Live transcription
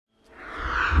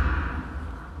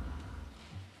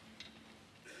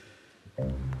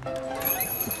For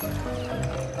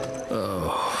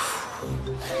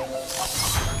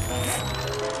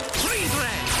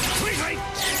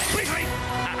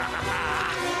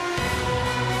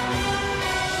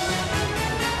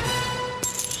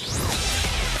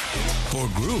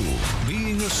Gru,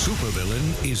 being a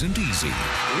supervillain isn't easy.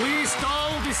 We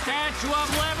stole the Statue of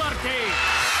Liberty,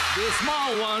 the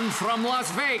small one from Las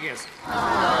Vegas.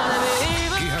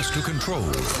 He has to control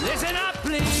Listen up,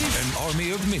 please. an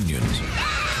army of minions.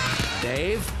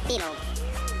 Dave? He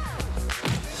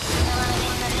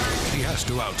has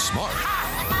to outsmart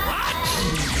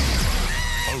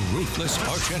a ruthless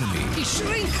archenemy.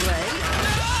 Shrink Ray?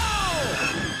 No!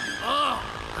 Oh,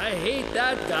 I hate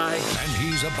that guy. And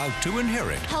he's about to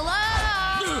inherit Hello?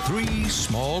 3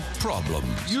 small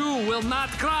problems. You will not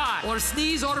cry, or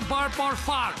sneeze, or bark, or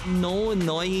fart. No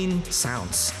annoying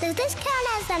sounds. Does this count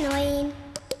as annoying?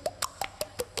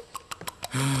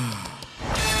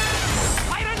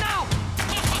 Fire now!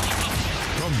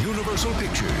 From Universal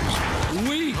Pictures,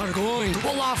 We are going to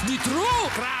pull off the true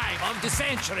crime of the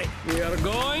century. We are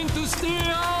going to steal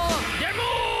the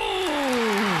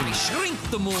moon! I shrink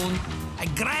the moon. I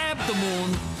grab the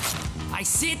moon. I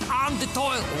sit on the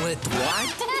toilet.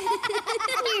 What?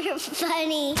 You're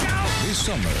funny. this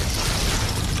summer.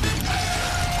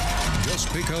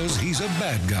 Just because he's a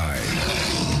bad guy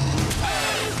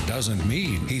doesn't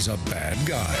mean he's a bad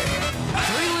guy.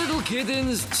 3 little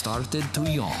kittens started to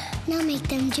yawn. Now make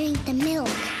them drink the milk.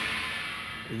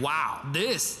 Wow,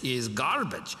 this is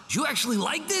garbage. You actually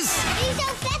like this? He's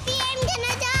so fluffy, I'm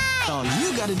gonna die. All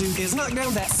you gotta do is knock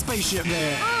down that spaceship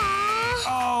there. Aww.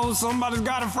 Oh, somebody's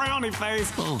got a frowny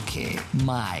face. Okay,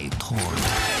 my turn.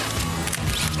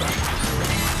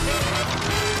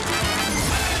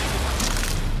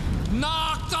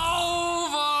 Knocked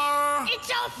over! It's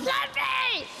so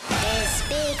fluffy.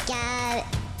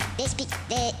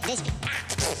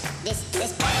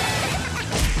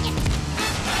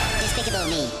 Despicable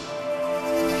me.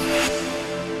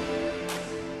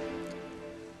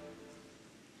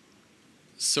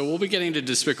 So we'll be getting to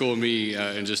Despicable Me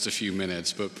in just a few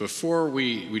minutes, but before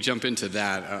we jump into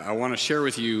that, I want to share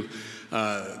with you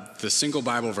the single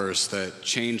Bible verse that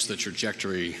changed the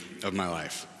trajectory of my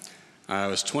life. I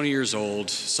was 20 years old,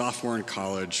 sophomore in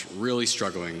college, really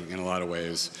struggling in a lot of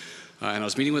ways, and I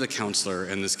was meeting with a counselor,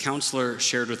 and this counselor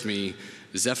shared with me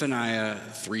Zephaniah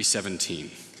 3:17.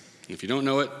 If you don't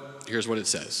know it, here's what it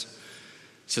says.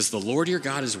 It says, "The Lord your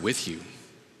God is with you,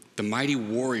 the mighty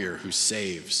warrior who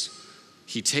saves.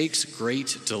 He takes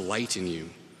great delight in you.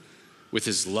 With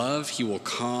his love, he will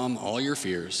calm all your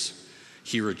fears.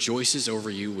 He rejoices over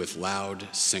you with loud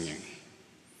singing."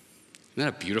 Isn't that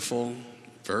a beautiful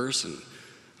verse and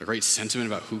a great sentiment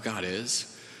about who God is?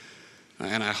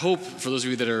 And I hope for those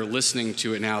of you that are listening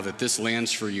to it now that this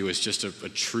lands for you as just a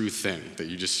true thing, that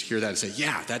you just hear that and say,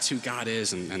 yeah, that's who God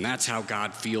is, and that's how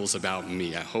God feels about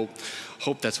me. I hope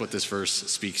that's what this verse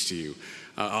speaks to you.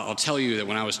 I'll tell you that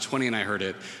when I was 20 and I heard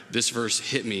it, this verse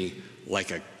hit me like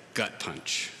a gut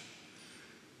punch.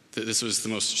 This was the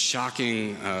most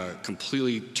shocking,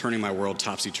 completely turning my world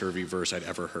topsy-turvy verse I'd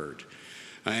ever heard.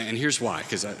 And here's why,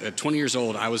 because at 20 years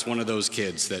old, I was one of those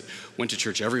kids that went to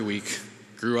church every week,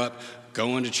 grew up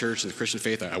going to church in the Christian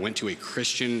faith. I went to a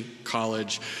Christian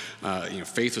college.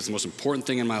 Faith was the most important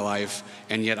thing in my life,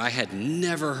 and yet I had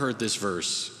never heard this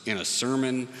verse in a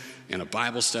sermon, in a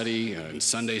Bible study, in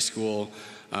Sunday school.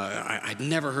 I'd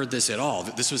never heard this at all.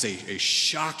 This was a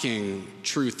shocking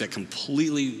truth that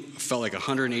completely felt like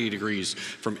 180 degrees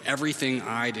from everything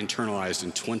I'd internalized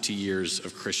in 20 years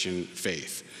of Christian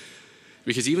faith.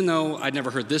 Because even though I'd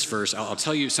never heard this verse, I'll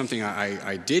tell you something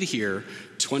I did hear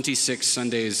 26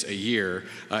 Sundays a year,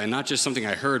 and not just something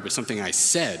I heard, but something I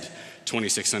said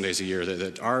 26 Sundays a year.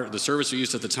 The service we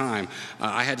used at the time,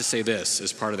 I had to say this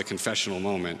as part of the confessional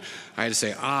moment. I had to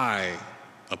say, "I,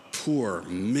 a poor,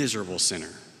 miserable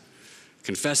sinner,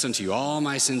 confess unto you all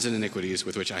my sins and iniquities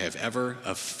with which I have ever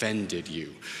offended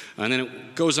you." And then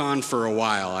it goes on for a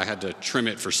while. I had to trim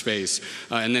it for space.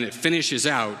 And then it finishes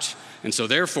out, "And so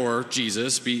therefore,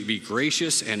 Jesus, be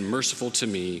gracious and merciful to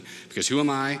me, because who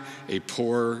am I? A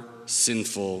poor,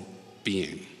 sinful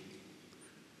being."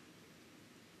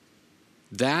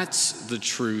 That's the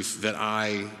truth that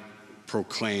I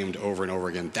proclaimed over and over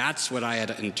again. That's what I had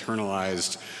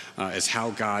internalized as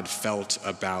how God felt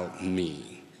about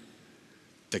me.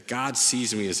 That God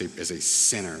sees me as a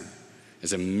sinner,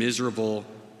 as a miserable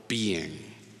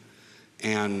being.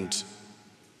 And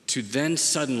to then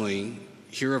suddenly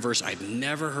hear a verse I'd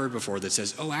never heard before that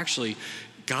says, oh, actually,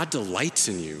 God delights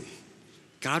in you.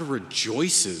 God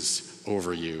rejoices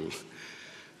over you.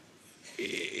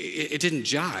 It didn't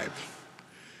jibe.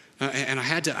 And I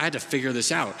had to figure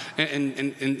this out.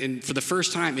 And for the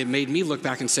first time, it made me look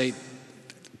back and say,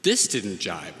 this didn't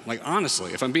jibe. Like,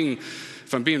 honestly, if I'm being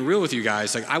real with you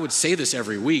guys, like, I would say this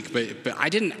every week, but I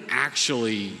didn't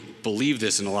actually believe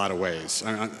this in a lot of ways.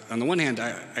 On the one hand,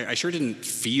 I sure didn't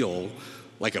feel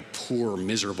like a poor,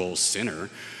 miserable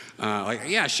sinner. Like,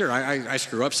 yeah, sure, I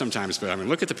screw up sometimes, but I mean,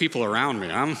 look at the people around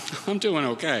me. I'm doing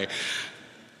okay.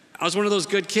 I was one of those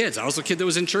good kids. I was the kid that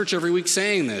was in church every week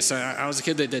saying this. I was a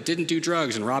kid that didn't do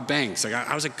drugs and rob banks. Like,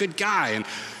 I was a good guy.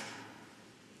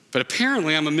 But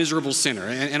apparently I'm a miserable sinner.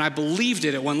 And I believed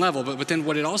it at one level. But then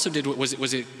what it also did was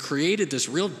it created this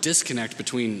real disconnect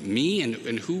between me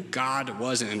and who God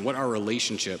was and what our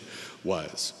relationship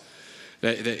was.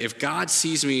 That if God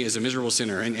sees me as a miserable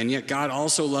sinner, and yet God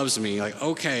also loves me, like,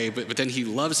 okay, but then he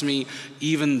loves me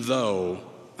even though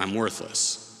I'm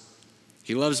worthless.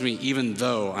 He loves me even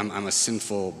though I'm a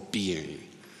sinful being.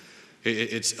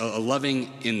 It's a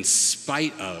loving in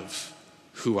spite of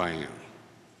who I am.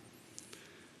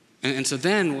 And so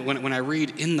then when I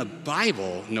read in the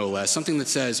Bible, no less, something that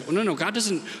says, oh, no, God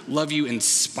doesn't love you in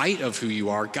spite of who you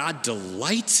are. God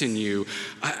delights in you.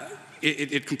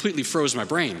 It completely froze my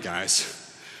brain,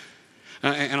 guys.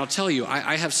 And I'll tell you,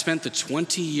 I have spent the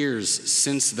 20 years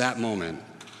since that moment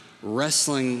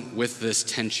wrestling with this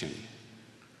tension.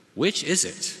 Which is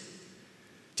it?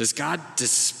 Does God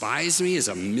despise me as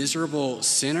a miserable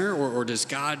sinner, or does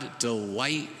God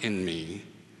delight in me?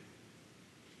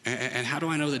 And how do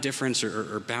I know the difference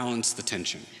or balance the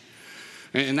tension?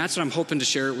 And that's what I'm hoping to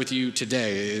share with you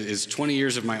today, is 20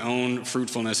 years of my own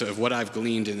fruitfulness of what I've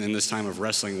gleaned in this time of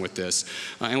wrestling with this.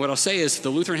 And what I'll say is the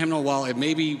Lutheran hymnal, while it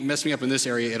maybe messed me up in this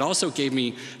area, it also gave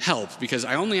me help, because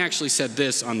I only actually said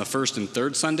this on the first and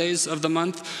third Sundays of the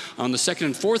month. On the second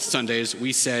and fourth Sundays,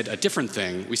 we said a different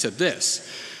thing. We said this.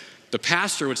 The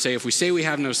pastor would say, if we say we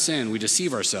have no sin, we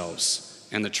deceive ourselves,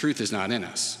 and the truth is not in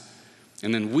us.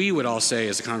 And then we would all say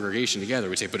as a congregation together,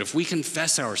 we'd say, but if we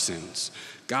confess our sins,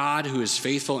 God, who is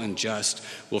faithful and just,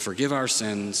 will forgive our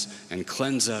sins and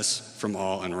cleanse us from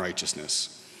all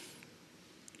unrighteousness.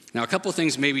 Now, a couple of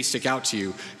things maybe stick out to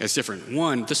you as different.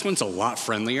 One, this one's a lot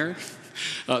friendlier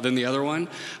than the other one.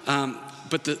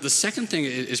 But the second thing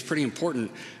is pretty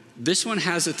important. This one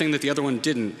has a thing that the other one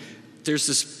didn't. There's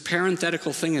this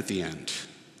parenthetical thing at the end.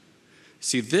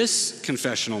 See, this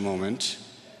confessional moment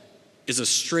is a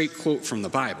straight quote from the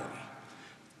Bible.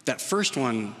 That first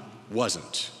one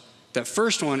wasn't. That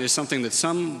first one is something that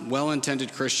some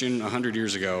well-intended Christian 100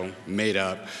 years ago made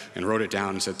up and wrote it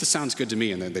down and said, this sounds good to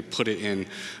me, and then they put it in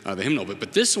the hymnal.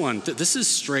 But this one, this is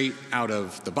straight out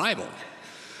of the Bible,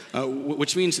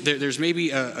 which means there's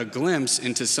maybe a glimpse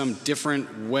into some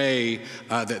different way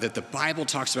that the Bible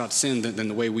talks about sin than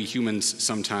the way we humans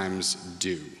sometimes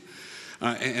do.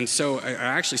 And so I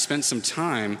actually spent some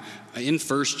time in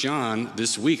 1 John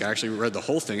this week. I actually read the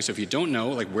whole thing, so if you don't know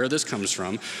like where this comes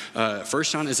from, 1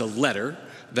 John is a letter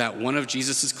that one of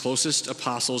Jesus' closest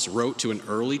apostles wrote to an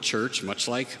early church, much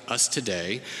like us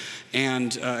today.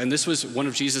 And this was one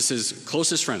of Jesus'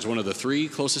 closest friends, one of the three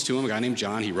closest to him, a guy named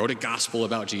John. He wrote a gospel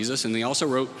about Jesus, and he also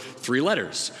wrote 3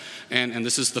 letters. And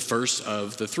this is the first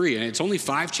of the 3. And it's only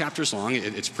 5 chapters long.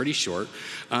 It's pretty short.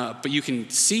 But you can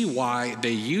see why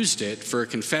they used it for a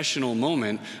confessional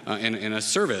moment in a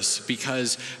service,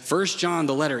 because 1 John,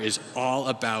 the letter, is all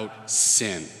about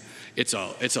sin. It's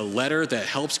a letter that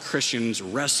helps Christians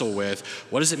wrestle with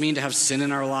what does it mean to have sin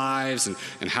in our lives,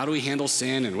 and how do we handle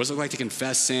sin, and what does it look like to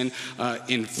confess sin.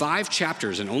 In 5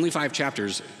 chapters, and only 5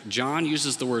 chapters, John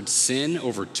uses the word sin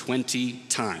over 20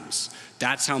 times.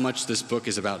 That's how much this book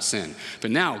is about sin. But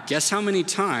now, guess how many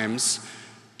times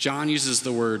John uses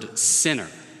the word sinner?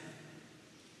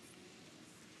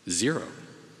 0.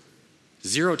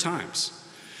 0 times.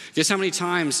 Guess how many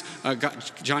times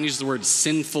John uses the word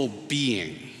sinful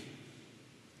being?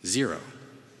 0.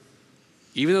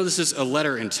 Even though this is a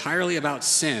letter entirely about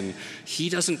sin, he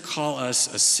doesn't call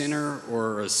us a sinner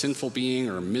or a sinful being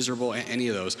or miserable, any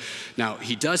of those. Now,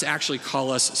 he does actually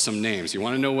call us some names. You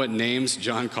want to know what names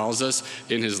John calls us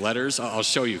in his letters? I'll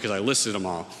show you because I listed them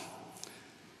all.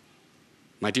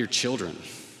 My dear children,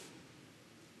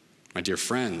 my dear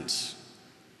friends,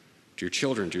 dear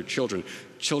children,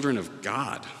 children of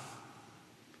God,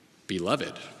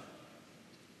 beloved,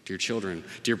 dear children,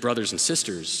 dear brothers and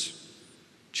sisters,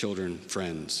 children,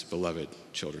 friends, beloved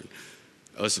children.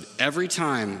 Listen, every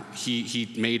time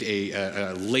he made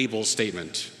a label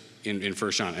statement in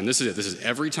 1 John, and this is it. This is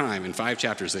every time in 5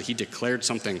 chapters that he declared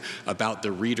something about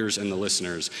the readers and the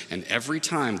listeners, and every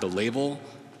time the label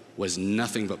was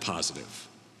nothing but positive.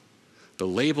 The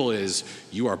label is,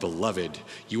 you are beloved,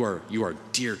 you are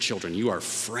dear children, you are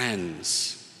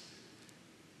friends.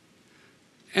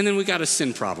 And then we got a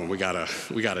sin problem we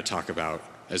gotta talk about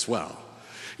as well.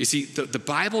 You see, the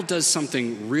Bible does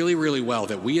something really, really well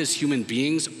that we as human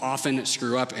beings often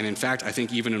screw up. And in fact, I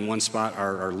think even in one spot,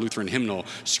 our Lutheran hymnal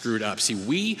screwed up. See,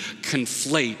 we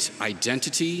conflate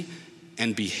identity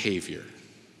and behavior.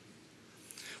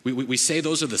 We say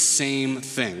those are the same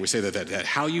thing. We say that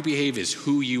how you behave is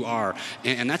who you are.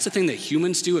 And that's the thing that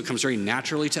humans do. It comes very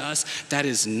naturally to us. That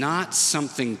is not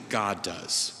something God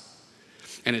does.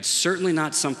 And it's certainly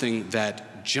not something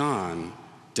that John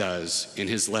does in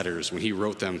his letters when he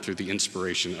wrote them through the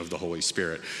inspiration of the Holy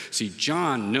Spirit. See,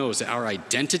 John knows that our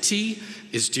identity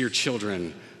is dear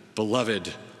children,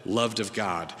 beloved, loved of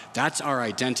God. That's our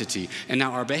identity. And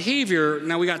now our behavior,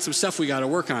 now we got some stuff we got to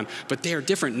work on, but they are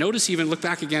different. Notice even, look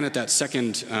back again at that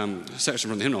second section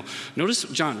from the hymnal. Notice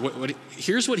John,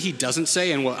 here's what he doesn't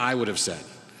say and what I would have said.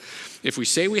 If we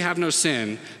say we have no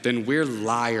sin, then we're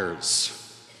liars.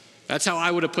 That's how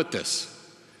I would have put this.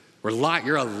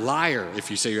 You're a liar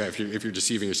if you say if you're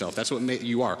deceiving yourself. That's what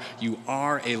you are. You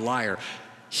are a liar.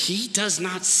 He does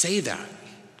not say that.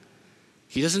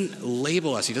 He doesn't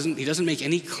label us. He doesn't make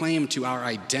any claim to our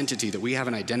identity, that we have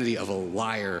an identity of a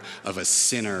liar, of a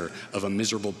sinner, of a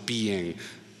miserable being.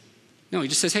 No, he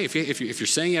just says, hey, if you're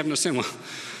saying you have no sin, well,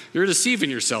 you're deceiving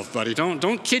yourself, buddy.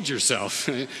 Don't kid yourself.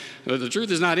 The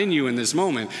truth is not in you in this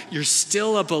moment. You're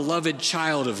still a beloved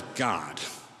child of God,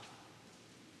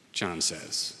 John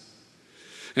says.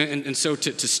 And so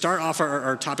to start off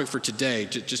our topic for today,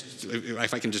 just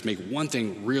if I can just make one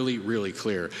thing really, really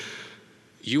clear.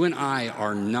 You and I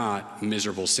are not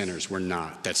miserable sinners. We're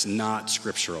not. That's not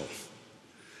scriptural.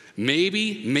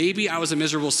 Maybe I was a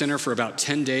miserable sinner for about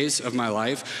 10 days of my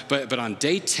life, but on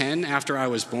day 10 after I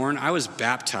was born, I was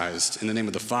baptized in the name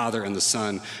of the Father and the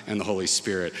Son and the Holy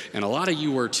Spirit. And a lot of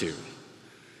you were too.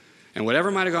 And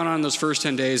whatever might have gone on in those first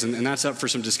 10 days, and that's up for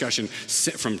some discussion,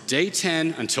 from day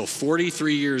 10 until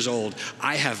 43 years old,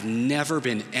 I have never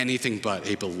been anything but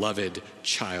a beloved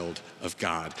child of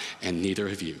God, and neither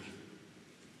have you.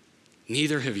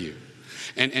 Neither have you.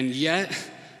 And yet,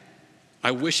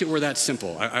 I wish it were that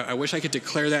simple. I wish I could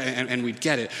declare that and we'd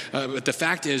get it. But the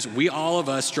fact is, all of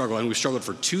us struggle, and we've struggled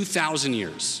for 2,000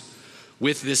 years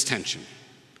with this tension.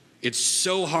 It's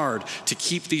so hard to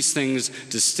keep these things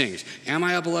distinct. Am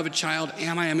I a beloved child?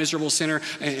 Am I a miserable sinner?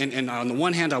 And on the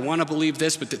one hand, I want to believe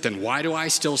this, but then why do I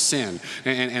still sin?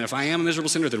 And if I am a miserable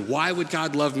sinner, then why would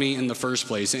God love me in the first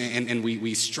place? And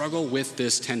we struggle with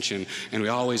this tension, and we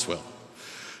always will.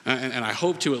 And I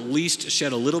hope to at least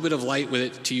shed a little bit of light with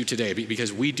it to you today,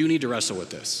 because we do need to wrestle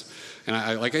with this.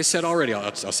 And like I said already,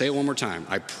 I'll say it one more time.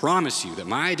 I promise you that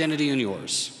my identity and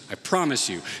yours, I promise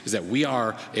you, is that we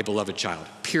are a beloved child,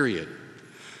 period.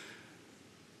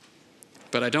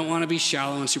 But I don't want to be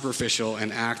shallow and superficial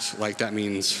and act like that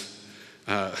means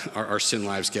our sin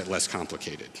lives get less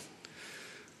complicated.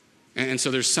 And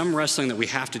so there's some wrestling that we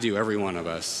have to do, every one of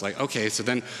us. Like, okay, so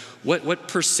then what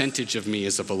percentage of me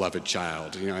is a beloved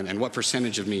child? And what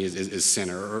percentage of me is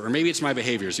sinner? Or maybe it's my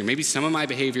behaviors. Maybe some of my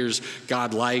behaviors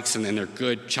God likes, and they're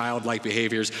good childlike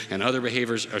behaviors, and other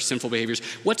behaviors are sinful behaviors.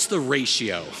 What's the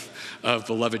ratio of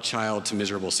beloved child to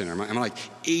miserable sinner? Am I like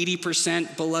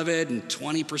 80% beloved and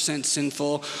 20%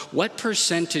 sinful? What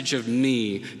percentage of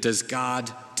me does God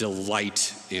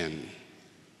delight in?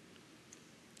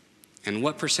 And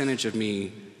what percentage of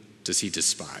me does he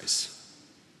despise?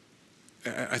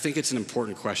 I think it's an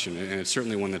important question, and it's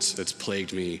certainly one that's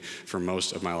plagued me for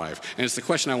most of my life. And it's the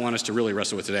question I want us to really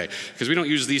wrestle with today, because we don't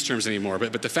use these terms anymore.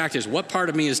 But the fact is, what part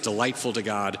of me is delightful to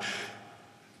God?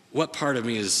 What part of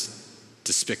me is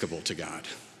despicable to God?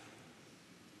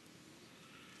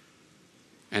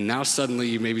 And now suddenly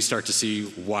you maybe start to see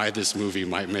why this movie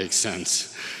might make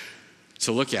sense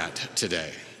to look at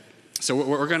today. So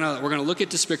we're gonna look at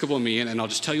Despicable Me, and I'll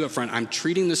just tell you up front, I'm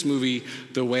treating this movie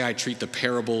the way I treat the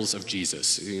parables of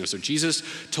Jesus. So Jesus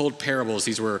told parables.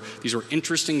 These were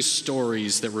interesting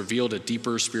stories that revealed a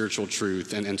deeper spiritual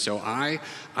truth, and so I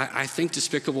think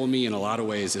Despicable Me in a lot of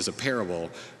ways is a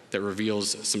parable that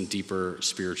reveals some deeper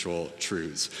spiritual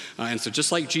truths. And so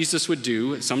just like Jesus would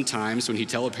do, sometimes when he'd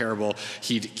tell a parable,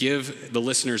 he'd give the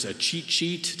listeners a cheat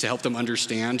sheet to help them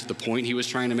understand the point he was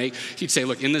trying to make. He'd say,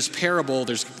 look, in this parable,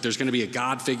 there's going to be a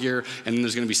God figure, and then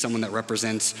there's going to be someone that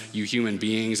represents you human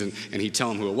beings, and he'd tell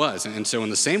them who it was. And so in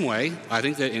the same way, I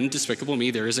think that in Despicable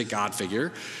Me, there is a God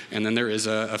figure, and then there is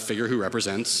a figure who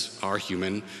represents our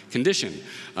human condition.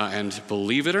 And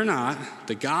believe it or not,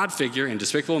 the God figure in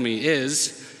Despicable Me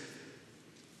is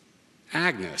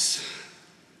Agnes.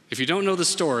 If you don't know the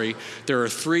story, there are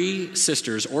 3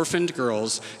 sisters, orphaned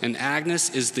girls, and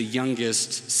Agnes is the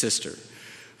youngest sister.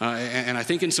 And I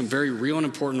think in some very real and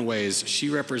important ways, she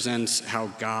represents how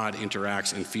God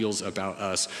interacts and feels about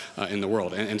us in the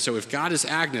world. And so if God is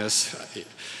Agnes,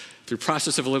 through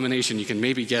process of elimination, you can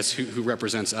maybe guess who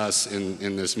represents us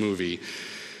in this movie.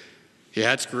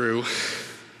 Yeah, it's Gru.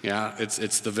 Yeah,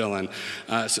 it's the villain.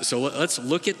 So let's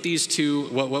look at these two,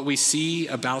 what we see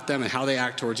about them and how they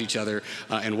act towards each other,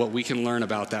 and what we can learn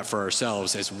about that for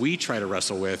ourselves as we try to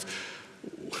wrestle with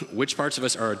which parts of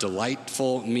us are a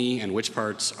delightful me and which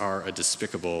parts are a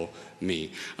despicable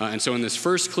me. And so in this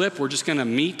first clip, we're just going to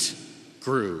meet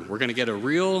Gru. We're going to get a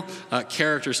real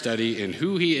character study in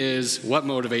who he is, what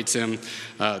motivates him,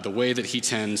 the way that he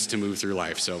tends to move through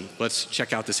life. So let's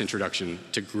check out this introduction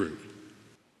to Gru.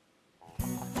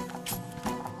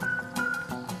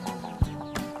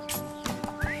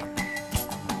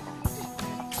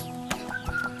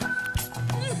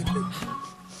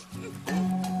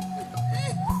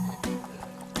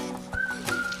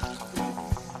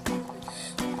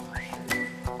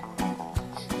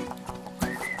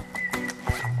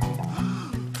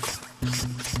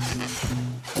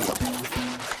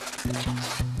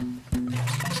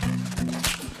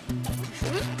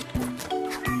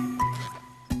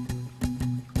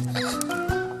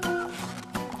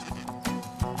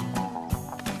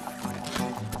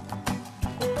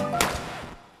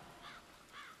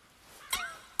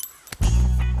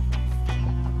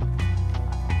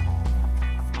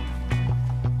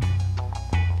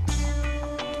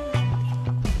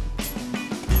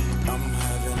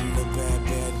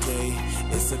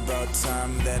 About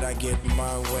time that I get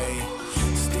my way,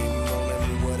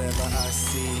 steamrolling whatever I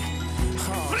see.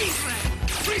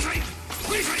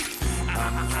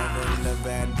 I'm having a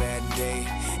bad day.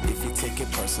 If you take it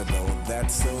personal,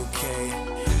 that's okay.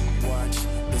 Watch,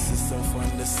 this is so fun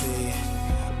to see.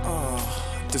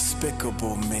 Oh,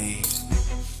 despicable me.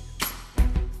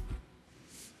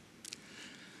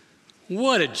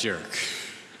 What a jerk,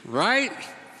 right?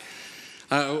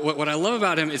 What I love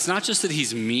about him, it's not just that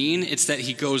he's mean, it's that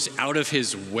he goes out of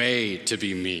his way to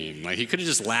be mean. Like, he could have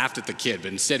just laughed at the kid,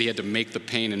 but instead he had to make the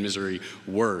pain and misery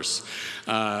worse.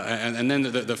 And then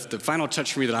the final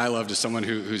touch for me that I loved is someone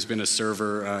who's been a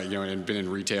server, and been in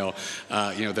retail.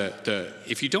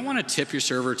 If you don't want to tip your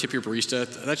server, tip your barista,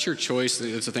 that's your choice.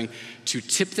 That's the thing. To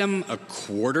tip them a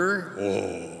quarter,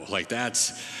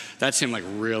 that's him like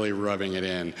really rubbing it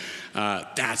in.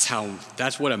 That's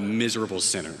what a miserable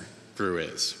sinner Gru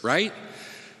is, right?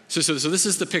 So this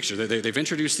is the picture. They've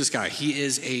introduced this guy. He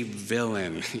is a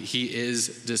villain. He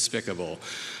is despicable.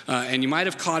 And you might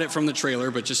have caught it from the trailer,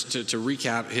 but just to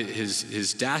recap,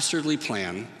 his dastardly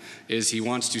plan is he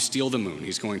wants to steal the moon.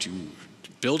 He's going to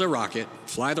build a rocket,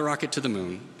 fly the rocket to the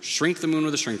moon, shrink the moon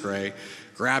with a shrink ray,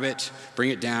 grab it,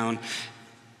 bring it down,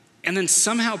 and then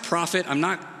somehow profit.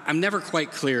 I'm never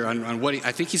quite clear on what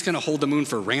I think he's going to hold the moon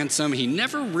for ransom. He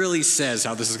never really says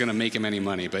how this is going to make him any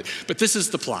money, but this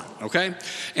is the plot, okay?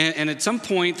 And at some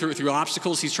point, through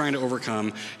obstacles he's trying to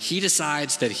overcome, he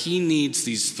decides that he needs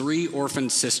these 3 orphan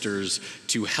sisters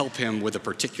to help him with a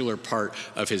particular part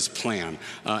of his plan.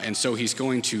 And so he's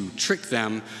going to trick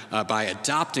them by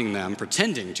adopting them,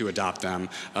 pretending to adopt them,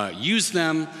 use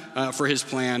them for his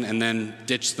plan, and then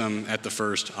ditch them at the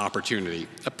first opportunity.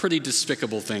 A pretty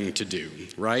despicable thing to do,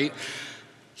 right?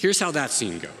 Here's how that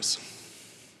scene goes.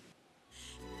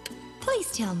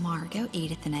 Please tell Margot,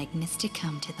 Edith, and Agnes to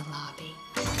come to the lobby.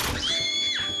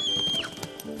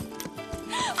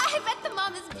 I bet the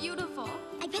mom is beautiful.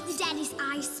 I bet the daddy's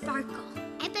eyes sparkle.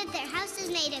 I bet their house is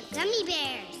made of gummy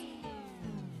bears.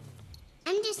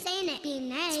 I'm just saying it being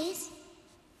nice.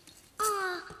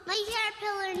 Aw, my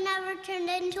caterpillar never turned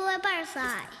into a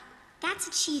butterfly. That's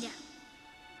a cheetah.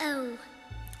 Oh.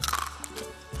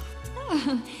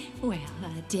 Well,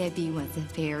 Debbie was a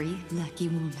very lucky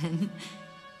woman.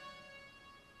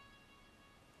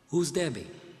 Who's Debbie?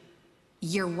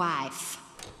 Your wife.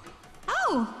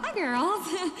 Oh, hi, girls.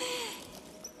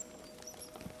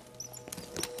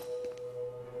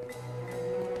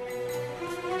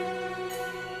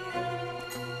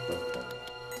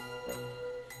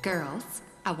 Girls,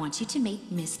 I want you to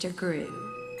meet Mr. Gru.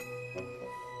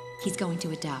 He's going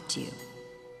to adopt you.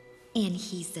 And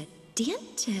he's a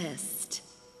dentist.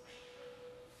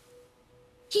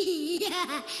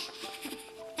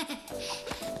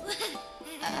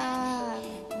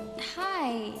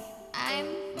 Hi, I'm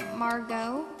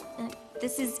Margot.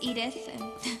 This is Edith, and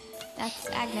that's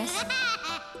Agnes.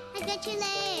 I got your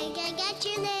leg, I got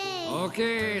your leg.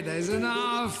 Okay, that's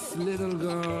enough, little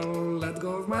girl. Let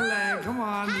go of my leg. Come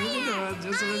on, you can do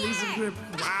it. Just release the grip.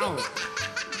 Wow.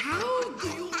 How do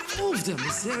you move them?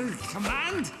 Is there a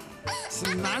command?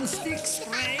 Some non-stick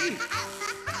spray?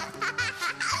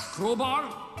 Crowbar?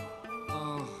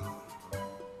 Oh.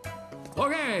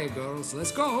 Okay, girls,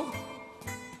 let's go.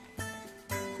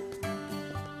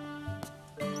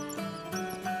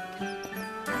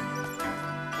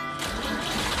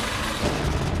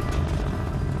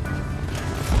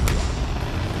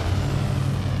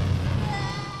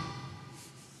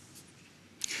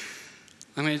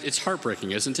 I mean, it's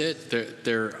heartbreaking, isn't it?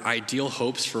 Their ideal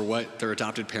hopes for what their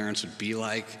adopted parents would be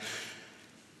like,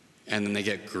 and then they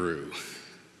get Gru.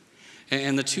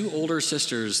 And the two older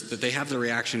sisters, that they have the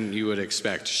reaction you would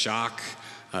expect: shock,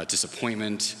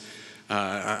 disappointment.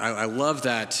 I love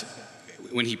that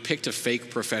when he picked a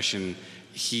fake profession,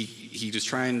 he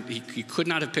could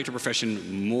not have picked a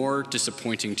profession more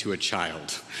disappointing to a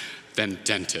child than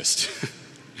dentist.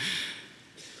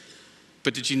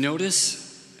 But did you notice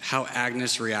how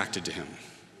Agnes reacted to him?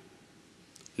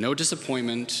 No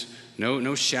disappointment,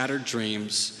 no shattered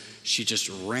dreams. She just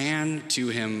ran to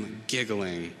him,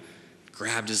 giggling,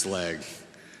 grabbed his leg,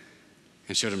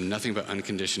 and showed him nothing but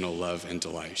unconditional love and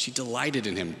delight. She delighted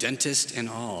in him, dentist and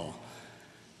all.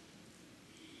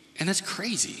 And that's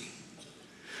crazy.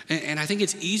 And I think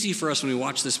it's easy for us when we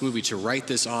watch this movie to write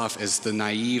this off as the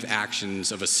naive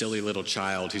actions of a silly little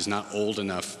child who's not old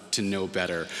enough to know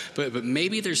better. But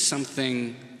maybe there's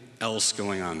something else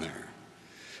going on there.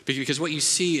 Because what you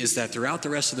see is that throughout the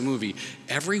rest of the movie,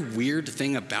 every weird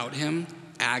thing about him,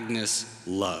 Agnes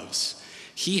loves.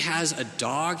 He has a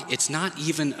dog. It's not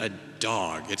even a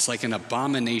dog. It's like an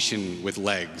abomination with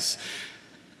legs.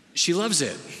 She loves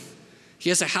it. He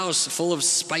has a house full of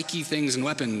spiky things and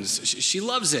weapons. She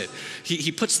loves it.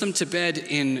 He puts them to bed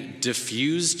in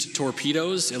diffused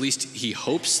torpedoes. At least he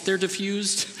hopes they're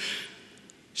diffused.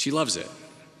 She loves it.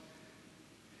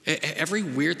 Every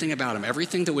weird thing about him,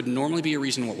 everything that would normally be a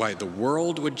reason why the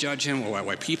world would judge him, or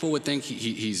why people would think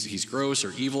he's gross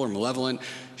or evil or malevolent,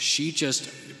 she just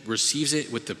receives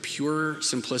it with the pure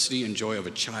simplicity and joy of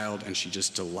a child, and she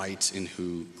just delights in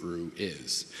who Gru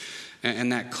is.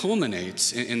 And that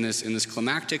culminates in this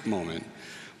climactic moment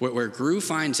where Gru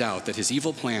finds out that his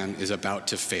evil plan is about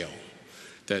to fail,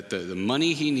 that the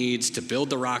money he needs to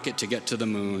build the rocket to get to the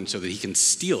moon so that he can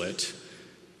steal it,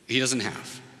 he doesn't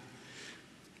have.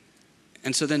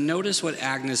 And so then notice what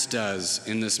Agnes does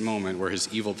in this moment where his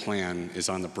evil plan is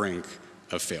on the brink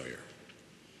of failure.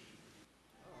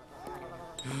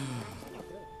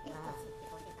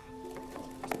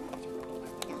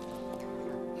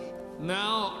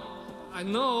 Now, I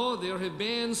know there have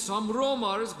been some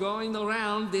rumors going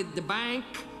around that the bank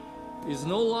is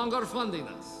no longer funding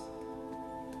us.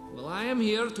 Well, I am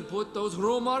here to put those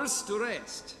rumors to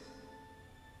rest.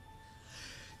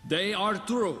 They are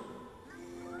true.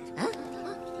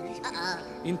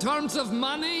 In terms of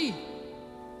money,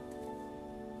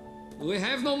 we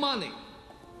have no money.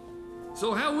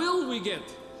 So how will we get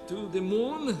to the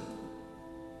moon?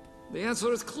 The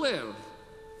answer is clear.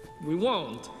 We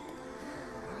won't.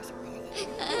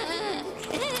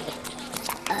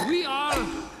 We are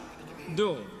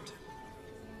doomed.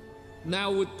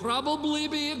 Now would probably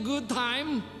be a good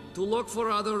time to look for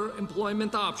other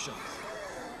employment options.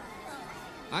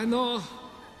 I know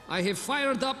I have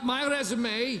fired up my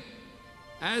resume,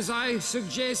 as I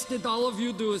suggested all of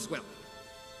you do as well.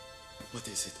 What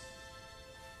is it?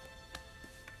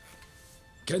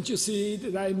 Can't you see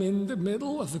that I'm in the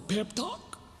middle of a pep talk?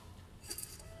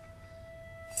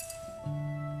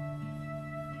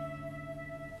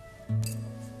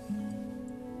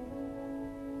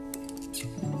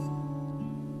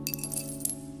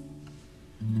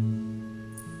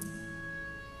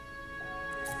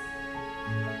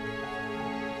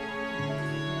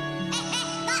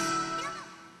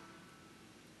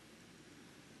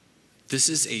 This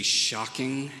is a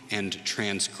shocking and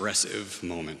transgressive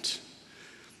moment.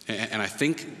 And I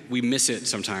think we miss it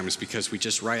sometimes because we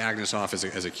just write Agnes off as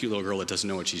a cute little girl that doesn't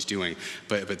know what she's doing.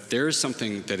 But there's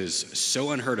something that is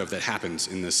so unheard of that happens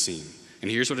in this scene. And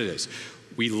here's what it is.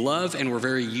 We love and we're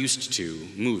very used to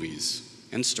movies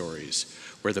and stories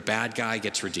where the bad guy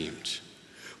gets redeemed,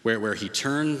 where he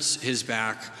turns his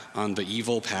back on the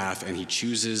evil path and he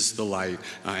chooses the light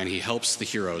and he helps the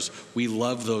heroes. We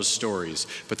love those stories,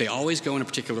 but they always go in a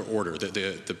particular order.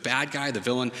 The bad guy, the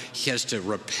villain, he has to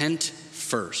repent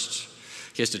first.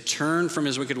 He has to turn from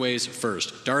his wicked ways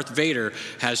first. Darth Vader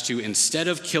has to, instead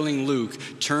of killing Luke,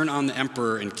 turn on the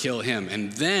Emperor and kill him.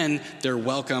 And then they're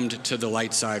welcomed to the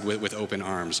light side with open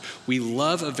arms. We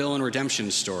love a villain redemption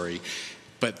story,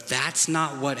 but that's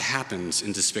not what happens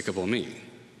in Despicable Me.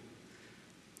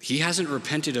 He hasn't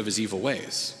repented of his evil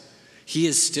ways. He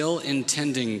is still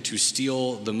intending to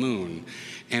steal the moon.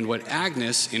 And what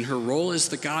Agnes, in her role as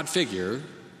the God figure,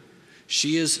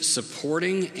 she is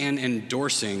supporting and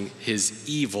endorsing his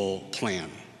evil plan.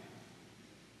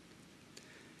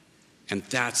 And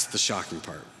that's the shocking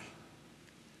part.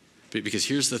 Because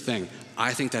here's the thing,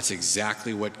 I think that's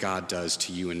exactly what God does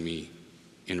to you and me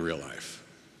in real life.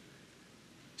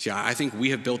 See, I think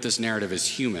we have built this narrative as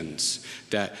humans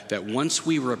that once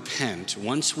we repent,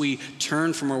 once we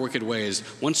turn from our wicked ways,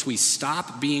 once we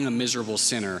stop being a miserable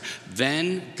sinner,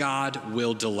 then God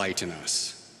will delight in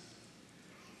us.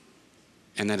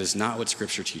 And that is not what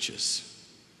Scripture teaches.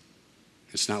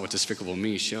 It's not what Despicable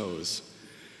Me shows.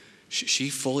 She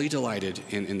fully delighted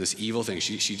in this evil thing.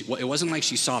 It wasn't like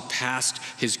she saw past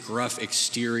his gruff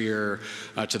exterior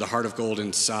to the heart of gold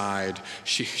inside.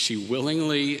 She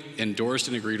willingly endorsed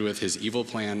and agreed with his evil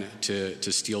plan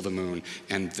to steal the moon.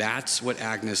 And that's what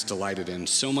Agnes delighted in,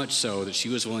 so much so that she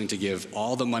was willing to give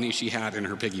all the money she had in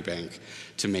her piggy bank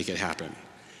to make it happen.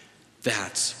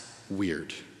 That's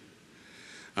weird.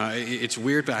 It's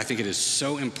weird, but I think it is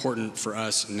so important for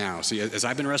us now. See, as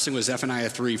I've been wrestling with Zephaniah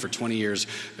 3 for 20 years,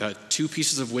 2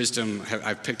 pieces of wisdom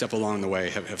I've picked up along the way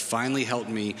have finally helped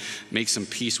me make some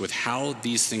peace with how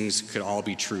these things could all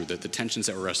be true, the tensions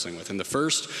that we're wrestling with. And the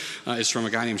first is from a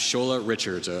guy named Shola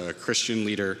Richards, a Christian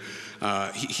leader.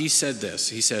 He said this.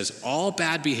 He says, all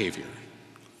bad behavior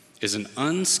is an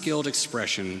unskilled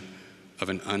expression of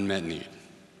an unmet need.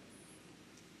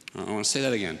 I want to say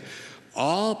that again.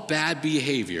 All bad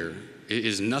behavior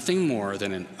is nothing more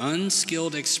than an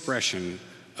unskilled expression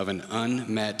of an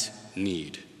unmet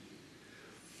need.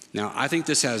 Now, I think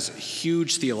this has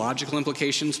huge theological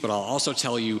implications, but I'll also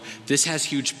tell you this has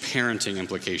huge parenting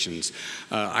implications.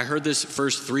 I heard this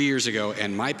first 3 years ago,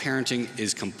 and my parenting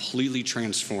is completely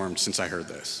transformed since I heard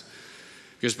this.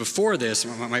 Because before this,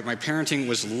 my parenting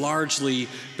was largely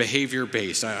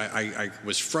behavior-based. I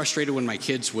was frustrated when my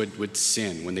kids would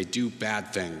sin, when they do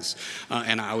bad things.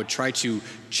 And I would try to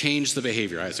change the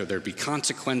behavior. Right? So there'd be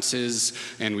consequences,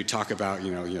 and we'd talk about,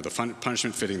 the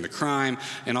punishment fitting the crime,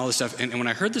 and all this stuff. And when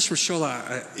I heard this from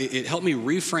Shola, it helped me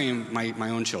reframe my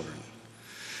own children.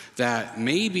 That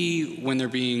maybe when they're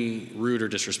being rude or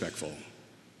disrespectful,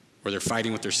 or they're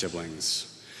fighting with their siblings,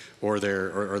 or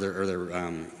they're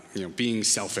being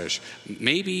selfish.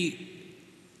 Maybe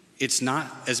it's not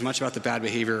as much about the bad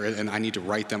behavior and I need to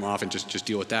write them off and just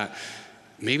deal with that.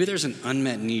 Maybe there's an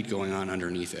unmet need going on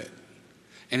underneath it.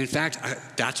 And in fact,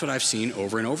 that's what I've seen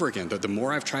over and over again. The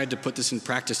more I've tried to put this in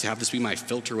practice, to have this be my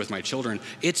filter with my children,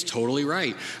 it's totally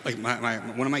right. Like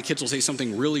one of my kids will say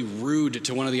something really rude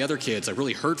to one of the other kids, like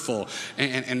really hurtful.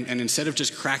 And instead of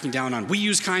just cracking down on, we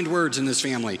use kind words in this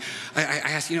family, I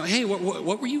ask, hey,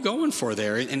 what were you going for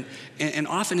there? And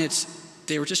often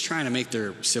they were just trying to make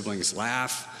their siblings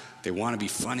laugh. They want to be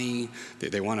funny.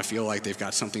 They want to feel like they've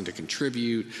got something to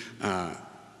contribute.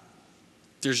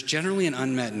 There's generally an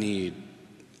unmet need.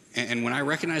 And when I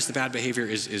recognize the bad behavior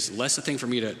is less a thing for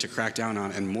me to crack down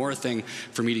on and more a thing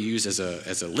for me to use as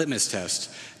a litmus test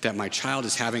that my child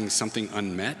is having something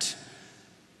unmet,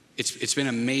 it's been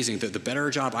amazing. That the better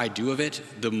job I do of it,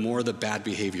 the more the bad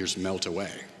behaviors melt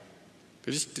away.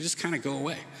 They just kind of go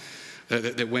away.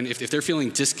 If they're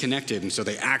feeling disconnected and so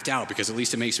they act out because at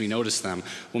least it makes me notice them,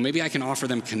 well, maybe I can offer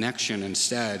them connection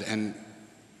instead, and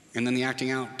then the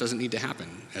acting out doesn't need to happen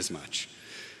as much.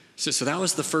 So that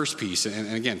was the first piece,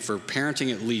 and again, for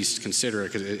parenting at least, consider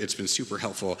it, because it's been super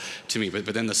helpful to me.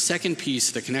 But then the second piece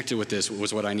that connected with this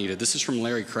was what I needed. This is from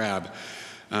Larry Crabb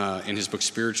in his book,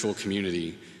 Spiritual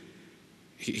Community.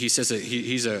 He says that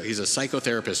he's a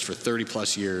psychotherapist for 30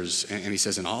 plus years, and he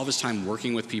says in all of his time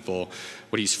working with people,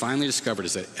 what he's finally discovered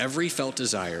is that every felt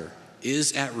desire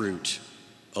is at root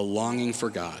a longing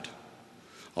for God,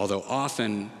 although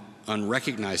often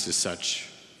unrecognized as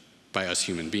such by us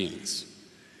human beings.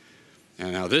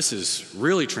 And now this is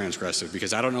really transgressive,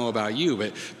 because I don't know about you,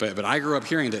 but I grew up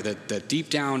hearing that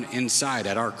deep down inside,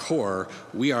 at our core,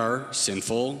 we are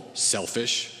sinful,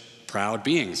 selfish, proud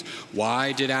beings.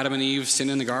 Why did Adam and Eve sin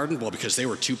in the garden? Well, because they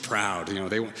were too proud.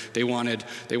 They wanted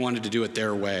to do it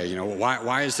their way.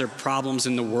 Why is there problems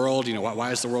in the world?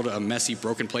 Why is the world a messy,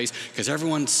 broken place? Because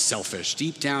everyone's selfish.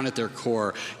 Deep down at their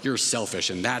core, you're selfish,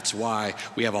 and that's why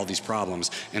we have all these problems.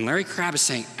 And Larry Crabb is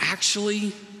saying,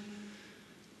 actually,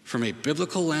 from a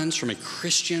biblical lens, from a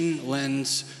Christian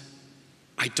lens,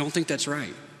 I don't think that's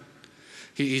right.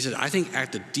 He said, I think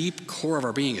at the deep core of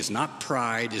our being is not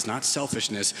pride, is not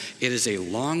selfishness. It is a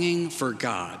longing for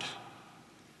God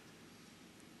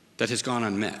that has gone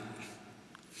unmet.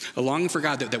 A longing for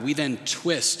God that we then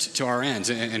twist to our ends.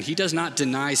 And he does not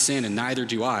deny sin, and neither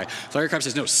do I. Larry Crabb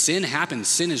says, no, sin happens,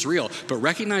 sin is real, but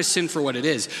recognize sin for what it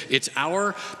is. It's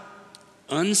our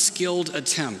unskilled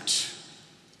attempt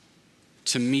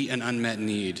to meet an unmet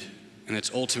need, and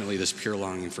it's ultimately this pure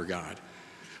longing for God.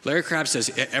 Larry Crabb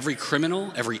says every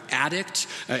criminal, every addict,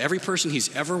 every person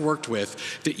he's ever worked with,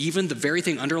 that even the very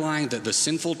thing underlying the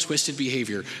sinful, twisted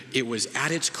behavior, it was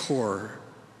at its core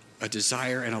a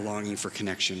desire and a longing for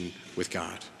connection with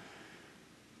God.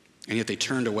 And yet they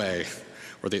turned away,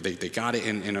 or they got it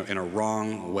in a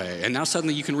wrong way. And now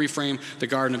suddenly you can reframe the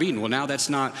Garden of Eden. Well, now that's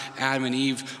not Adam and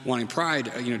Eve wanting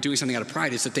pride, doing something out of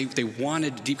pride. It's that they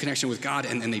wanted deep connection with God,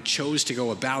 and they chose to go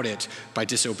about it by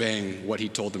disobeying what he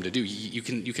told them to do. You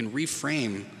can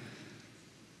reframe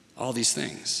all these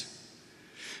things.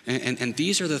 And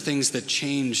these are the things that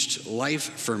changed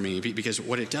life for me, because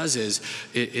what it does is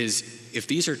if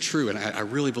these are true, and I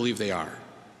really believe they are,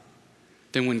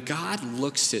 then when God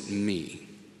looks at me,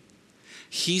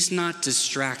 he's not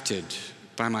distracted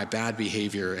by my bad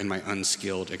behavior and my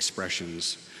unskilled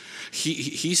expressions.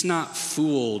 He's not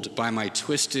fooled by my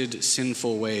twisted,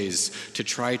 sinful ways to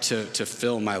try to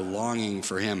fill my longing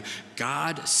for him.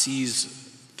 God sees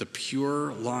the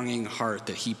pure, longing heart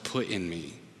that he put in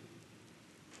me,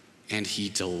 and he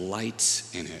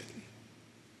delights in it.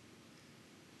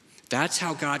 That's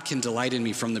how God can delight in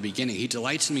me from the beginning. He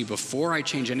delights in me before I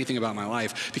change anything about my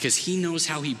life, because he knows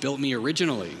how he built me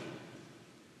originally.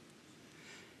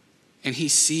 And he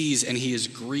sees and he is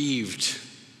grieved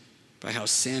by how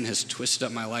sin has twisted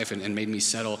up my life and made me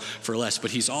settle for less.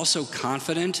 But he's also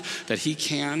confident that he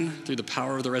can, through the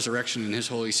power of the resurrection and his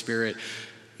Holy Spirit,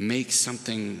 make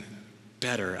something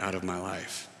better out of my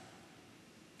life.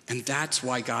 And that's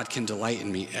why God can delight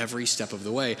in me every step of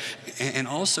the way, and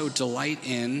also delight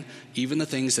in even the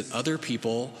things that other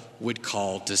people would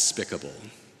call despicable.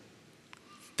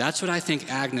 That's what I think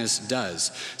Agnes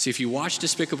does. See, if you watch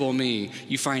Despicable Me,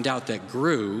 you find out that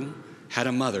Gru had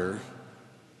a mother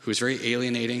who was very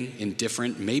alienating,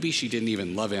 indifferent. Maybe she didn't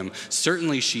even love him.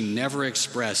 Certainly she never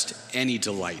expressed any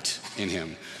delight in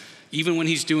him. Even when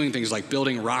he's doing things like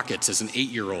building rockets as an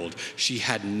 8-year-old, she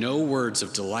had no words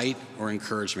of delight or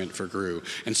encouragement for Gru.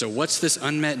 And so what's this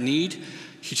unmet need?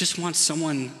 He just wants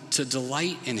someone to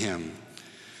delight in him.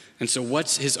 And so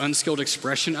what's his unskilled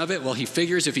expression of it? Well, he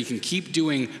figures if he can keep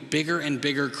doing bigger and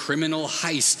bigger criminal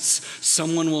heists,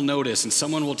 someone will notice and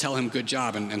someone will tell him good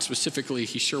job. And specifically,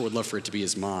 he sure would love for it to be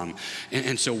his mom.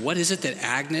 And so what is it that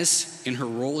Agnes, in her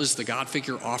role as the God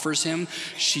figure, offers him?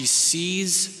 She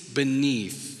sees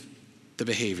beneath the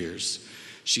behaviors.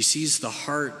 She sees the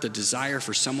heart, the desire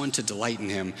for someone to delight in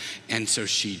him, and so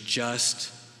she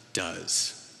just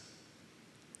does.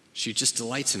 She just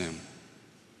delights in him.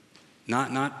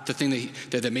 Not the thing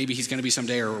that maybe he's going to be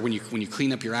someday, or when you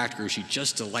clean up your act, Gru, she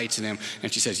just delights in him,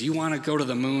 and she says, you want to go to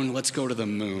the moon? Let's go to the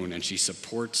moon. And she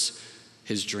supports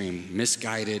his dream,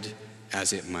 misguided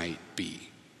as it might be.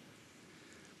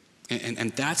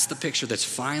 And that's the picture that's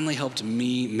finally helped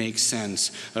me make sense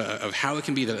of how it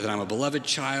can be that I'm a beloved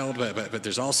child, but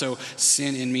there's also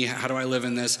sin in me. How do I live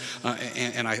in this?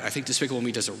 And I think Despicable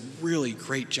Me does a really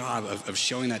great job of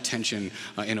showing that tension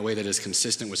in a way that is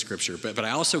consistent with Scripture. But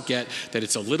I also get that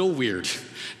it's a little weird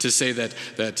to say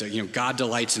that God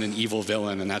delights in an evil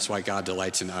villain, and that's why God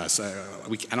delights in us.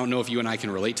 I don't know if you and I can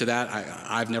relate to that.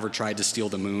 I've never tried to steal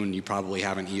the moon. You probably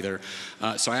haven't either.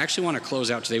 So I actually want to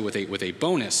close out today with a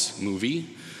bonus movie,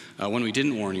 one we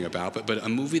didn't warn you about, but a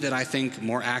movie that I think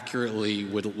more accurately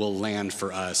will land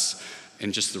for us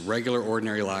in just the regular,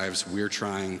 ordinary lives we're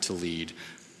trying to lead,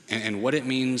 and what it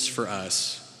means for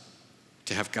us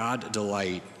to have God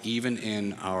delight even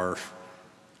in our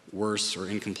worst or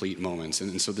incomplete moments.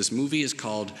 And so this movie is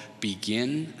called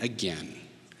Begin Again.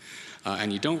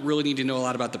 And you don't really need to know a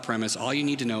lot about the premise. All you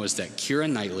need to know is that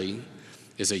Keira Knightley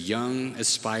is a young,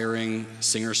 aspiring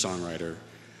singer-songwriter,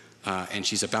 and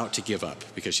she's about to give up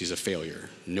because she's a failure.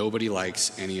 Nobody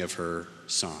likes any of her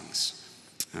songs.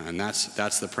 And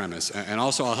that's the premise. And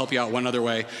also, I'll help you out one other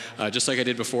way. Just like I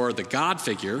did before, the God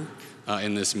figure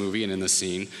in this movie and in this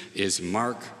scene is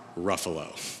Mark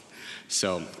Ruffalo.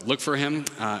 So look for him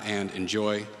and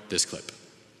enjoy this clip.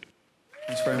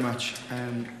 Thanks very much.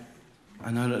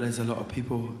 I know that there's a lot of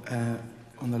people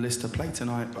on the list to play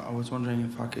tonight, but I was wondering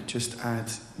if I could just add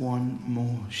one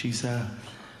more. She's a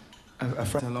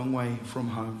friend a long way from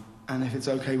home. And if it's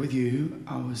okay with you,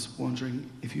 I was wondering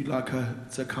if you'd like her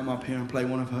to come up here and play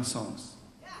one of her songs.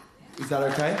 Is that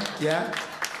okay? Yeah?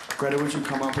 Greta, would you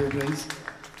come up here, please?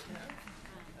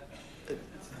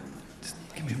 Just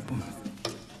give me a boom.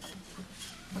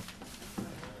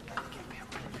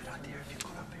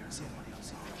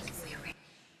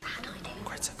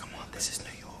 Greta, come on, this is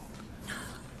New York.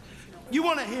 You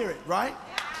want to hear it, right?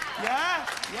 Yeah?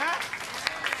 Yeah?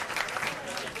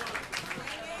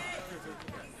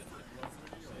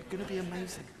 Gonna be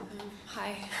amazing.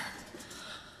 Hi.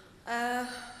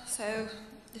 So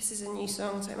This is a new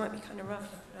song, so it might be kind of rough.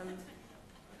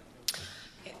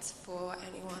 It's for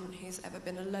anyone who's ever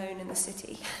been alone in the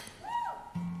city.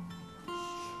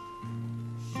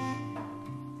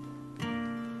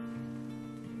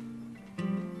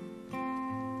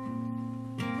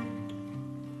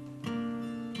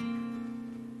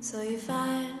 So you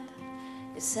find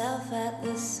yourself at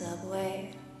the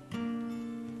subway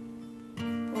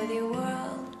with your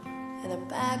world in a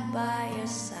bag by your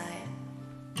side,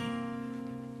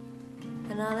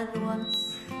 and all at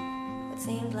once it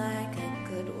seemed like a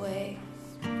good way.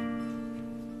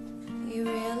 You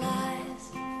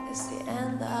realize it's the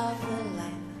end of the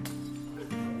line,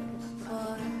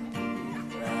 for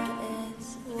what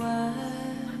it's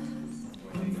worth,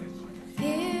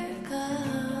 here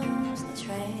comes the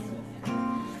train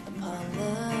upon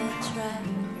the track,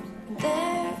 and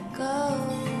there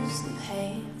goes the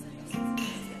pain,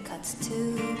 cuts to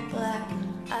black.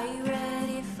 Are you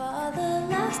ready for the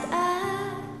last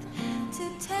act, to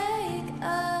take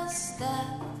a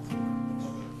step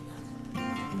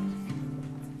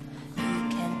you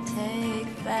can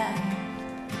take back?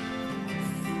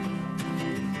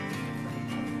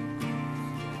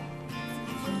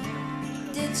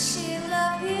 Did she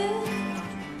love you?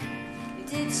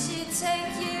 Did she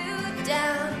take you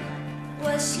down?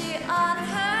 Was she on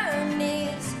her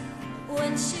knees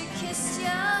when she kissed your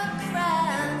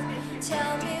crown?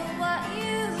 Tell me what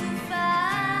you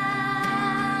found.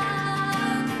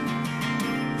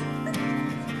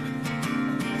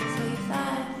 So you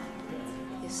find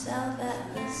yourself at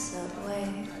the subway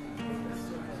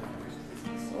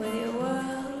with your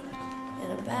world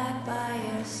in a bag by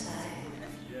your side.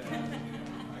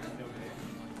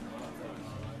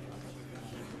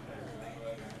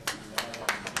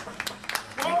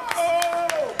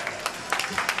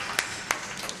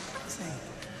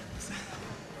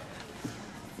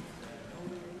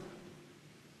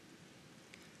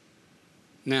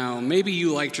 Now, maybe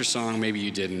you liked her song, maybe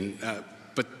you didn't,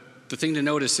 but the thing to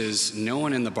notice is no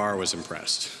one in the bar was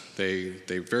impressed. They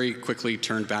very quickly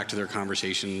turned back to their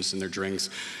conversations and their drinks.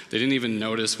 They didn't even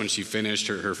notice when she finished.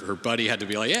 Her buddy had to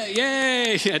be like, yay,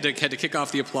 yay! He had to kick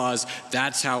off the applause.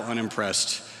 That's how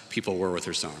unimpressed people were with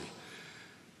her song.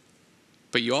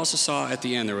 But you also saw at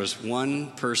the end there was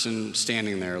one person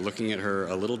standing there looking at her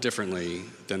a little differently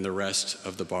than the rest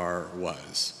of the bar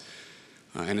was.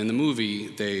 And in the movie,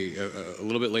 they a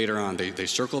little bit later on, they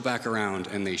circle back around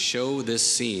and they show this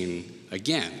scene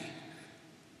again.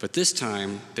 But this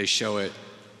time, they show it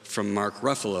from Mark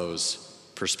Ruffalo's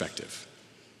perspective.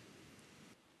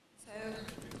 So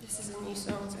this is a new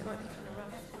song, so it might be kind of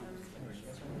rough.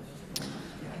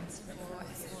 It's for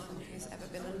anyone who's ever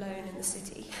been alone in the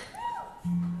city.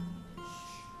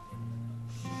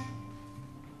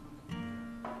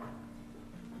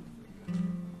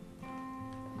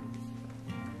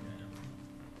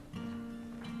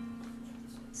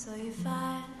 So you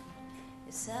find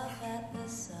yourself at the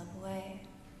subway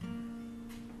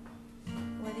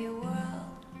with your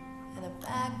world in a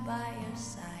bag by your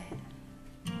side,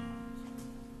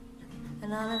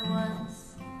 and all at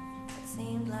once it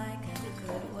seemed like a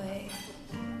good way.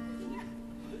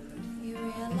 You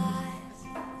realize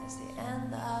it's the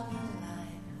end of the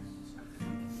line,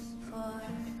 for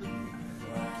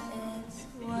what it's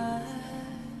worth,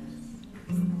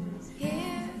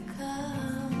 here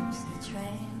comes the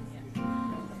train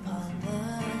upon the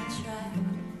track,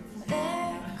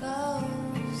 there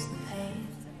goes the pain,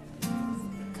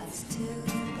 cuts to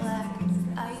black.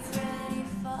 Are you ready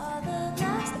for the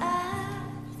last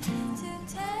act,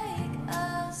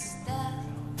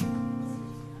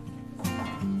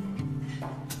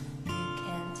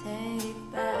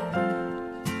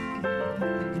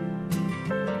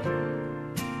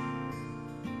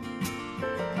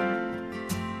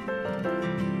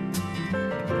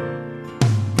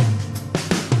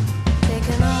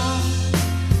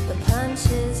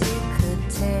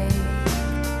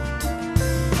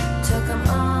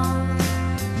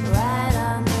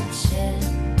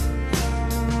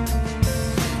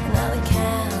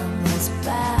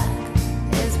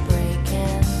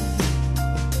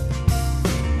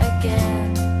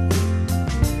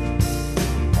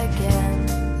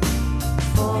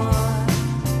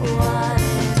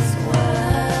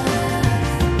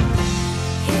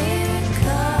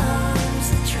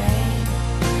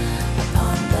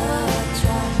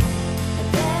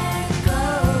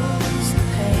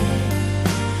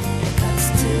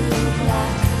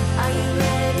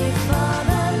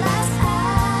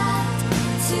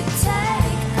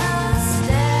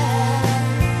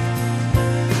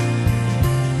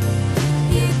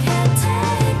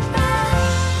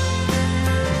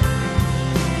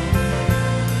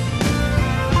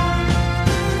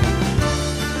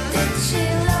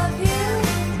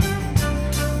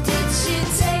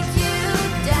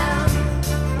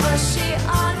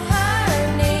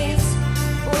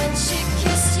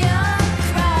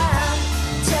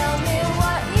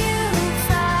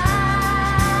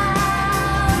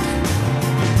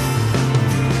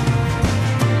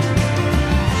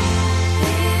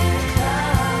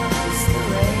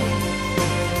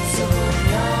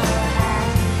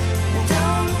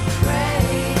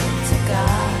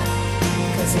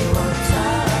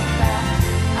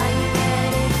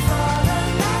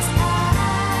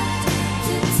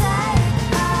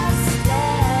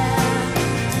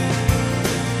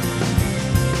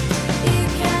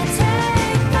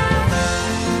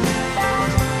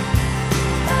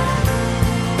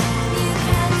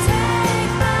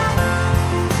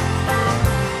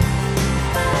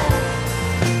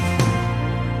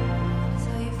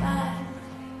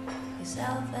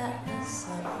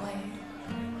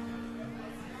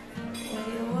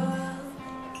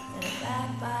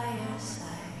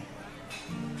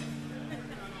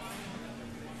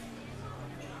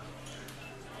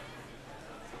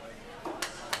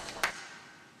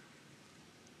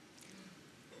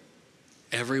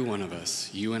 every one of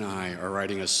us, you and I, are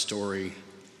writing a story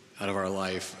out of our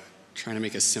life, trying to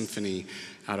make a symphony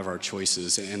out of our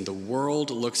choices. And the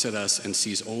world looks at us and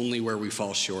sees only where we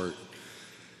fall short,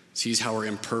 sees how we're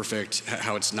imperfect,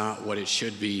 how it's not what it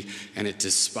should be, and it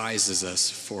despises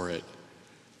us for it.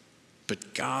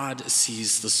 But God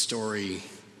sees the story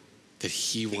that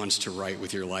he wants to write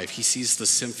with your life. He sees the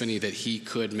symphony that he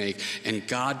could make. And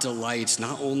God delights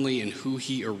not only in who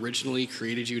he originally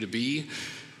created you to be,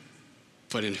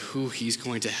 but in who he's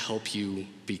going to help you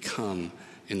become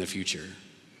in the future.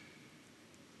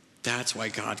 That's why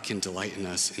God can delight in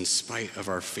us in spite of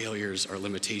our failures, our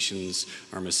limitations,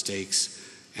 our mistakes,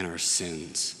 and our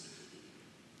sins.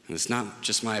 And it's not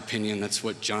just my opinion, that's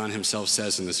what John himself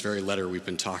says in this very letter we've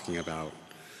been talking about.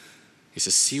 He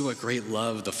says, see what great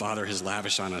love the Father has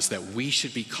lavished on us, that we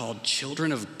should be called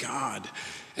children of God.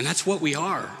 And that's what we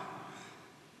are.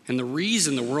 And the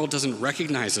reason the world doesn't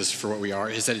recognize us for what we are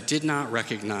is that it did not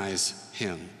recognize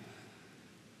him.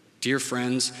 Dear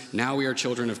friends, now we are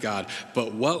children of God,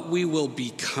 but what we will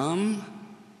become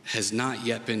has not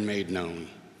yet been made known.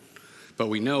 But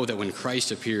we know that when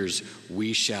Christ appears,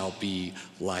 we shall be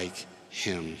like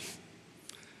him.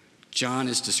 John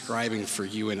is describing for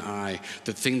you and I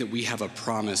the thing that we have a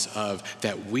promise of,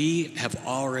 that we have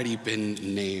already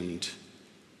been named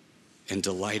and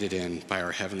delighted in by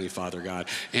our Heavenly Father God.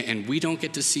 And we don't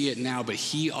get to see it now, but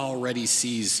he already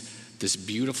sees this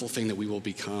beautiful thing that we will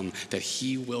become, that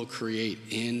he will create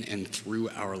in and through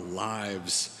our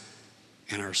lives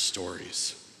and our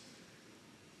stories.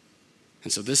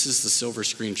 And so this is the silver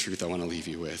screen truth I want to leave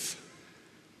you with.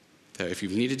 That if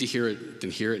you've needed to hear it,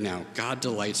 then hear it now. God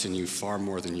delights in you far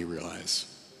more than you realize.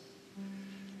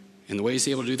 And the way he's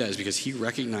able to do that is because he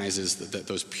recognizes that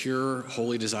those pure,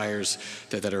 holy desires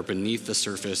that are beneath the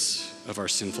surface of our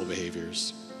sinful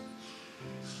behaviors.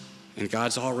 And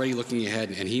God's already looking ahead,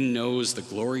 and he knows the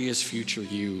glorious future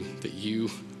you that you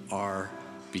are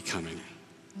becoming.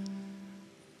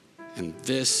 And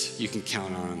this you can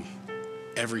count on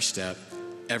every step,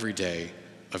 every day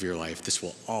of your life. This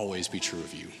will always be true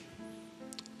of you.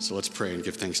 So let's pray and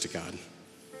give thanks to God.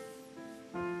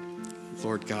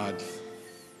 Lord God,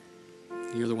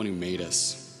 you're the one who made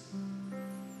us.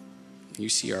 You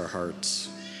see our hearts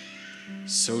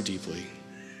so deeply.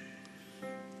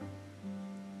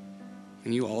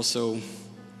 And you also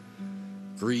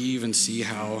grieve and see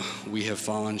how we have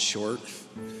fallen short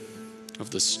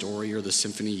of the story or the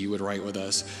symphony you would write with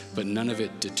us, but none of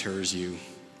it deters you.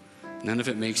 None of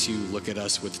it makes you look at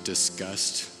us with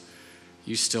disgust.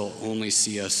 You still only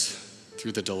see us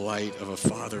through the delight of a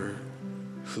Father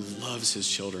who loves his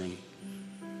children.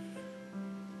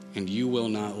 And you will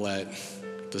not let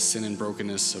the sin and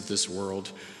brokenness of this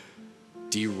world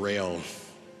derail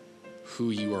who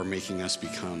you are making us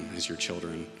become as your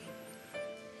children.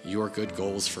 Your good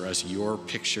goals for us, your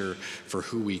picture for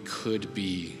who we could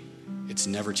be, it's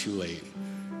never too late,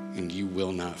 and you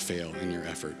will not fail in your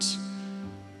efforts.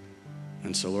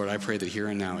 And so, Lord, I pray that here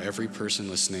and now, every person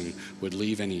listening would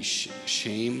leave any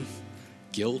shame,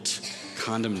 guilt,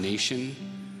 condemnation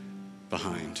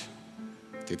behind.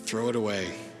 They'd throw it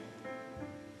away,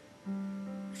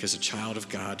 because a child of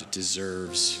God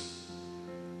deserves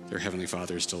their Heavenly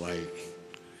Father's delight.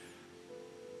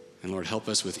 And Lord, help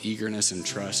us with eagerness and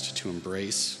trust to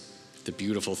embrace the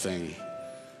beautiful thing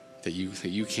that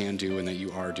you can do and that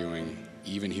you are doing,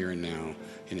 even here and now,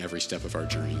 in every step of our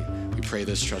journey. We pray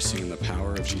this trusting in the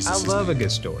power of Jesus' I love name. a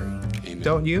good story. Amen.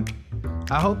 Don't you?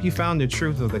 I hope you found the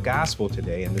truth of the gospel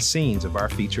today in the scenes of our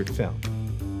featured film.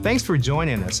 Thanks for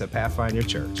joining us at Pathfinder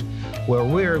Church, where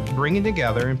we're bringing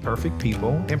together imperfect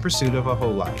people in pursuit of a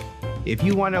whole life. If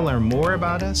you want to learn more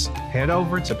about us, head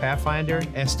over to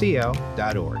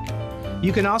pathfinderstl.org.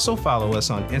 You can also follow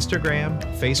us on Instagram,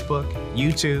 Facebook,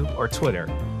 YouTube, or Twitter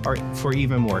for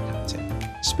even more content.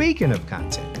 Speaking of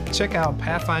content, check out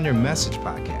Pathfinder Message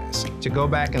Podcast to go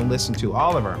back and listen to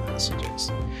all of our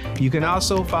messages. You can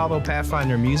also follow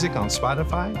Pathfinder Music on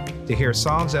Spotify to hear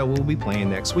songs that we'll be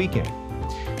playing next weekend.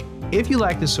 If you'd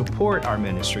like to support our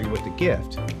ministry with a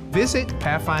gift, visit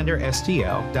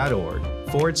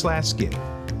pathfinderstl.org/give.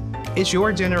 It's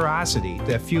your generosity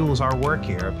that fuels our work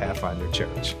here at Pathfinder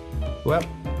Church. Well,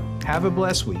 have a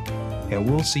blessed week, and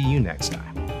we'll see you next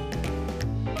time.